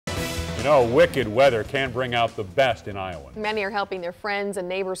You know, wicked weather can bring out the best in Iowa. Many are helping their friends and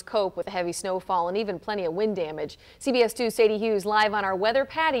neighbors cope with the heavy snowfall and even plenty of wind damage. CBS 2's Sadie Hughes live on our weather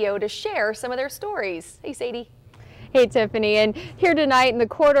patio to share some of their stories. Hey, Sadie. Hey, Tiffany, and here tonight in the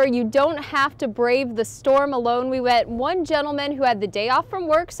corridor, you don't have to brave the storm alone. We met one gentleman who had the day off from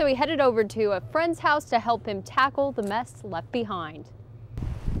work, so he headed over to a friend's house to help him tackle the mess left behind.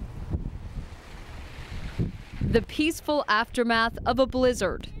 The peaceful aftermath of a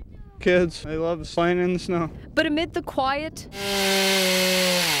blizzard. Kids, they love playing in the snow. But amid the quiet,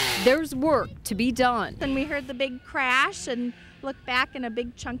 there's work to be done. Then we heard the big crash and looked back and a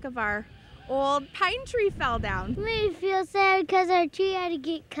big chunk of our old pine tree fell down. It made me feel sad because our tree had to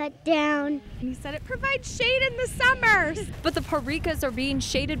get cut down. And he said it provides shade in the summers. But the Parikas are being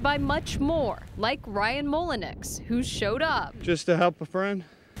shaded by much more, like Ryan Molinix, who showed up. Just to help a friend.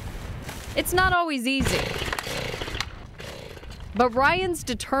 It's not always easy, but Ryan's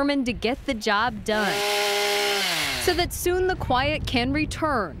determined to get the job done so that soon the quiet can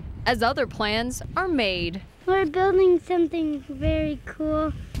return as other plans are made. We're building something very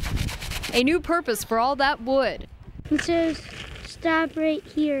cool. A new purpose for all that wood. It says, "Stop right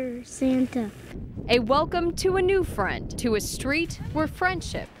here, Santa." A welcome to a new friend, to a street where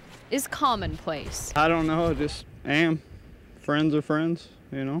friendship is commonplace. I don't know, I just am. Friends are friends,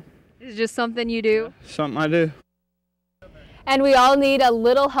 you know. It's just something you do. Something I do. And we all need a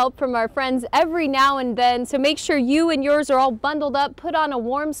little help from our friends every now and then, so make sure you and yours are all bundled up, put on a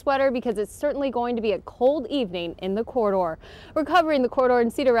warm sweater because it's certainly going to be a cold evening in the corridor. We're covering the corridor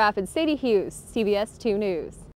in Cedar Rapids. Sadie Hughes, CBS 2 News.